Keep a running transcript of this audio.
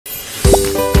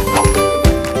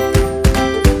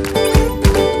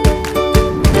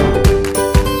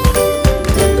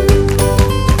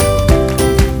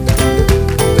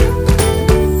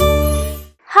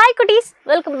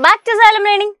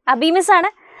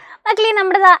അബീമിസാണ്. മക്കളെ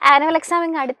നമ്മുടെ ആനുവൽ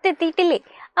എക്സാമിന് അടുത്തെത്തിയിട്ടില്ലേ?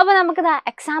 അപ്പോൾ നമുക്ക്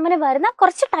എക്സാമിന് വരുന്ന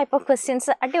കുറച്ച് ടൈപ്പ് ഓഫ്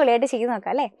ക്വസ്റ്റ്യൻസ് അടിപൊളിയായിട്ട് ചെയ്ത്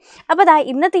നോക്കാം അല്ലേ? അപ്പോൾ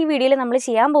ഇന്നത്തെ ഈ വീഡിയോയിൽ നമ്മൾ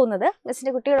ചെയ്യാൻ പോകുന്നത്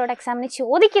മിസ്സിൻ്റെ കുട്ടികളോട് എക്സാമിന്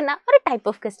ചോദിക്കുന്ന ഒരു ടൈപ്പ്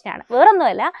ഓഫ് ക്വസ്റ്റ്യൻ ആണ്.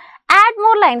 വേറൊന്നുമല്ല, ആഡ്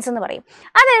മോർ ലൈൻസ് എന്ന് പറയും.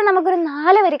 അതായത് നമുക്കൊരു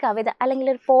 4 വരി കവിത അല്ലെങ്കിൽ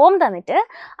ഒരു പോം തന്നിട്ട്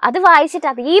അത് വായിച്ചിട്ട്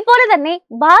അതേപോലെ തന്നെ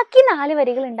ബാക്കി 4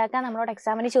 വരികൾ ഉണ്ടാക്കാൻ നമ്മളോട്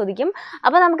എക്സാമിന് ചോദിക്കും.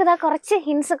 അപ്പോൾ നമുക്ക് കുറച്ച്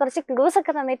ഹിൻസ്, കുറച്ച് ക്ലൂസ്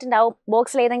ഒക്കെ തന്നിട്ടുണ്ടാവും.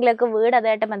 ബോക്സിൽ ഏതെങ്കിലുമൊക്കെ വേർഡ്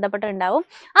അതുമായിട്ട് ബന്ധപ്പെട്ടിട്ടുണ്ടാവും.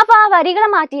 അപ്പോൾ ആ വരികളെ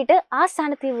മാറ്റിയിട്ട് ആ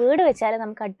സ്ഥാനത്ത് ഈ വേർഡ് വെച്ചാൽ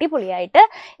നമുക്ക് അടിപൊളിയായിട്ട്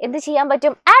എന്ത് ചെയ്യാൻ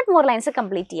പറ്റും? ആഡ് മോർ ലൈൻസ്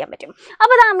കംപ്ലീറ്റ് ചെയ്യാൻ പറ്റും.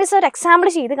 അപ്പോൾ മിസ് ഒരു എക്സാമ്പിൾ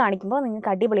ചെയ്ത് കാണിക്കുമ്പോൾ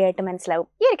നിങ്ങൾക്ക് അടിപൊളിയായിട്ട് മനസ്സിലാവും.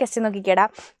 ഈ ഒരു ക്വസ്റ്റ്യൻ നോക്കിക്കേടാ.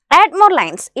 ആഡ് മോർ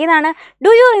ലൈൻസ് ഏതാണ്?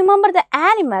 Do you remember the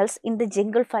animals in the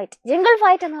jungle fight? Jungle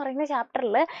fight എന്ന് പറയുന്ന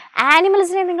ചാപ്റ്ററിൽ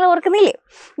ആനിമൽസിനെ നിങ്ങൾ ഓർക്കുന്നില്ലേ?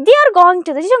 They are going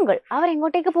to the jungle.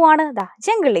 അവരെങ്ങോട്ടേക്ക് പോവാണ്?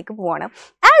 ജംഗിളിലേക്ക് പോവാണ്.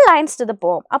 Add lines to the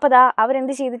poem. അപ്പോൾ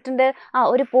അവരെന്ത് ചെയ്തിട്ടുണ്ട്?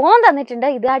 ഒരു പോം തന്നിട്ടുണ്ട്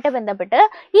ഇതായിട്ട് ബന്ധപ്പെട്ട്.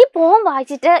 ഈ പോം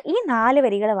വായിച്ചിട്ട് ഈ 4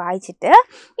 വരികൾ വായിച്ചിട്ട്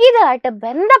ഇതായിട്ട്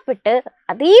ബന്ധപ്പെട്ട്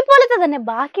അതേപോലത്തെ തന്നെ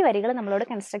ബാക്കി വരികൾ നമ്മളോട്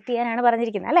കൺസ്ട്രക്ട് ചെയ്യാനാണ്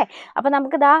പറഞ്ഞിരിക്കുന്നത് അല്ലേ? അപ്പോൾ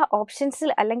നമുക്ക് ഓപ്ഷൻസിൽ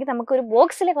അല്ലെങ്കിൽ നമുക്കൊരു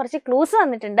ബോക്സിൽ കുറച്ച് ക്ലൂസ്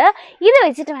തന്നിട്ടുണ്ട്. ഇത്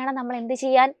വെച്ചിട്ട് വേണം നമ്മൾ എന്ത്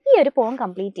ചെയ്യാൻ? ഈ ഒരു പോം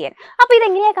കംപ്ലീറ്റ് ചെയ്യാൻ. അപ്പോൾ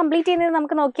ഇതെങ്ങനെയാണ് കംപ്ലീറ്റ് ചെയ്യുന്നത്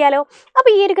നമുക്ക് നോക്കിയാലോ?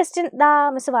 അപ്പോൾ ഈ ഒരു ക്വസ്റ്റ്യൻ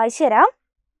മിസ് വായിച്ചു തരാം.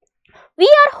 V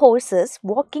R horses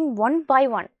walking one by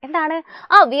one. എന്താണ്?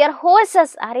 V R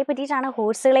horses. ആരെ പറ്റിയിട്ടാണ്?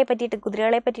 ഹോഴ്സുകളെ പറ്റിയിട്ട്,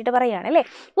 കുതിരകളെ പറ്റിയിട്ട് പറയുകയാണ് അല്ലേ?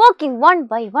 വാക്കിംഗ് വൺ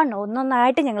ബൈ വൺ,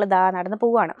 ഒന്നൊന്നായിട്ട് ഞങ്ങൾ നടന്ന്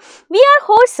പോവുകയാണ്. V R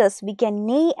horses we can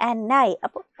നെയ് ആൻഡ് നൈ.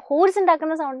 അപ്പോൾ ഹോഴ്സ്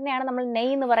ഉണ്ടാക്കുന്ന സൗണ്ടിനെയാണ് നമ്മൾ നെയ്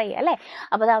എന്ന് പറയുക അല്ലേ?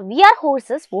 അപ്പോൾ V R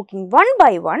horses walking one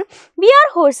by one. V R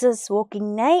horses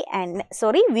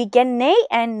walking we can നെയ്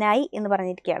ആൻഡ് നൈ എന്ന്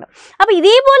പറഞ്ഞിരിക്കുകയാണ്. അപ്പോൾ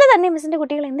ഇതേപോലെ തന്നെ മിസ്സിൻ്റെ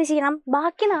കുട്ടികൾ എന്ത് ചെയ്യണം?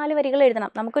 ബാക്കി 4 വരികൾ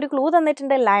എഴുതണം. നമുക്കൊരു ക്ലൂ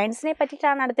തന്നിട്ടുണ്ട്, ലയൺസിനെ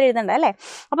പറ്റിയിട്ടാണ് അടുത്ത് എഴുതേണ്ടത് അല്ലേ?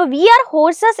 അപ്പോൾ വി ആർ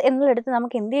ഹോഴ്സസ് എന്നുള്ളടുത്ത്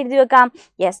നമുക്ക് എന്ത് എഴുതി വെക്കാം?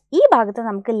 യെസ്, ഈ ഭാഗത്ത്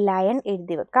നമുക്ക് ലയൺ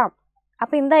എഴുതി വെക്കാം.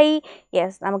 അപ്പോൾ എന്തായി?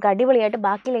 യെസ്, നമുക്ക് അടിപൊളിയായിട്ട്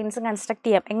ബാക്കി ലൈൻസ് കൺസ്ട്രക്ട്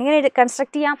ചെയ്യാം. എങ്ങനെ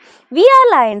കൺസ്ട്രക്ട് ചെയ്യാം? V R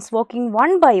lions walking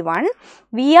one by one.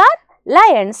 V R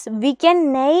lions we can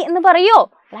നെയ് എന്ന് പറയുമോ?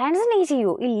 ലയൺസ് നെയ്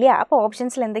ചെയ്യൂ? ഇല്ല. അപ്പോൾ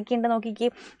ഓപ്ഷൻസിൽ എന്തൊക്കെയുണ്ട് നോക്കിക്കേ.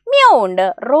 മ്യാവ് ഉണ്ട്,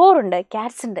 റോർ ഉണ്ട്,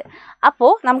 ക്യാറ്റ്സ് ഉണ്ട്.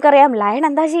 അപ്പോൾ നമുക്കറിയാം ലയൺ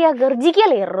എന്താ ചെയ്യുക?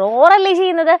 ഗർജിക്കല്ലേ, റോറല്ലേ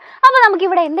ചെയ്യുന്നത്. അപ്പോൾ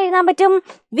നമുക്കിവിടെ എന്ത് എഴുതാൻ പറ്റും?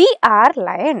 V R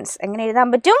lions. എങ്ങനെ എഴുതാൻ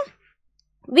പറ്റും?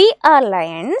 V R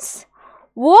lions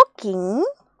walking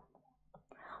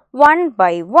one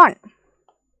by one.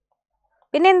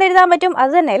 പിന്നെ എന്തെഴുതാൻ പറ്റും?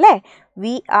 അത് തന്നെ അല്ലേ?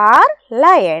 V R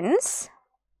lions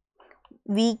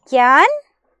we can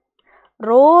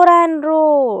roar and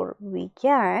roar. We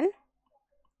can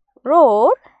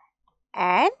roar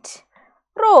and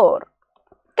roar.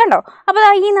 കണ്ടോ? അപ്പോൾ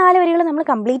ഈ 4 വരികൾ നമ്മൾ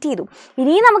കംപ്ലീറ്റ് ചെയ്തു.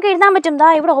 ഇനിയും നമുക്ക് എഴുതാൻ പറ്റും.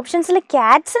 ഇവിടെ ഓപ്ഷൻസിൽ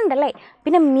ക്യാറ്റ്സ് ഉണ്ടല്ലേ,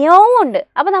 പിന്നെ മ്യാവ് ഉണ്ട്.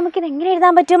 അപ്പോൾ നമുക്കിത് എങ്ങനെ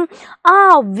എഴുതാൻ പറ്റും?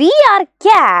 V R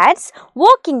cats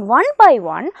walking one by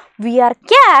one. V R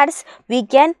cats we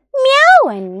can മ്യാവ്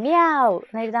and മ്യാവ്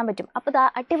എന്ന് എഴുതാൻ പറ്റും. അപ്പോൾ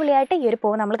അടിപൊളിയായിട്ട് ഈ ഒരു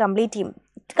പോം നമ്മൾ കംപ്ലീറ്റ്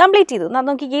ചെയ്തു.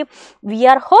 നോക്കിക്കേ. V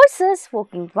R horses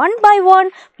walking one by one.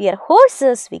 V R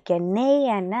horses we can നെയ്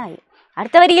ആൻഡ് നൈ.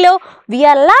 അടുത്ത വരിയിലോ? V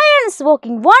R lions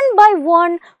walking one by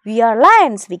one. V R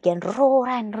lions we can roar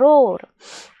and roar.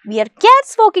 V R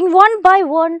cats walking one by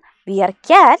one. V R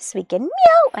cats we can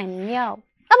മ്യാവ് and മ്യാവ്.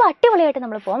 അപ്പോൾ അടിപൊളിയായിട്ട്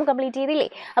നമ്മൾ പോം complete ചെയ്തില്ലേ?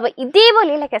 അപ്പോൾ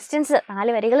ഇതേപോലെയുള്ള ക്വസ്റ്റ്യൻസ്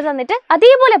 4 വരികൾ തന്നിട്ട്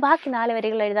അതേപോലെ ബാക്കി 4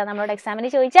 വരികൾ എഴുതാൻ നമ്മളോട് എക്സാമിന്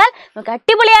ചോദിച്ചാൽ നമുക്ക്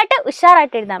അടിപൊളിയായിട്ട്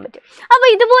ഉഷാറായിട്ട് എഴുതാൻ പറ്റും. അപ്പോൾ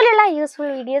ഇതുപോലെയുള്ള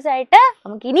യൂസ്ഫുൾ വീഡിയോസ് ആയിട്ട്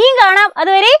നമുക്ക് ഇനിയും കാണാം.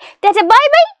 അതുവരെ bye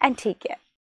bye and take care.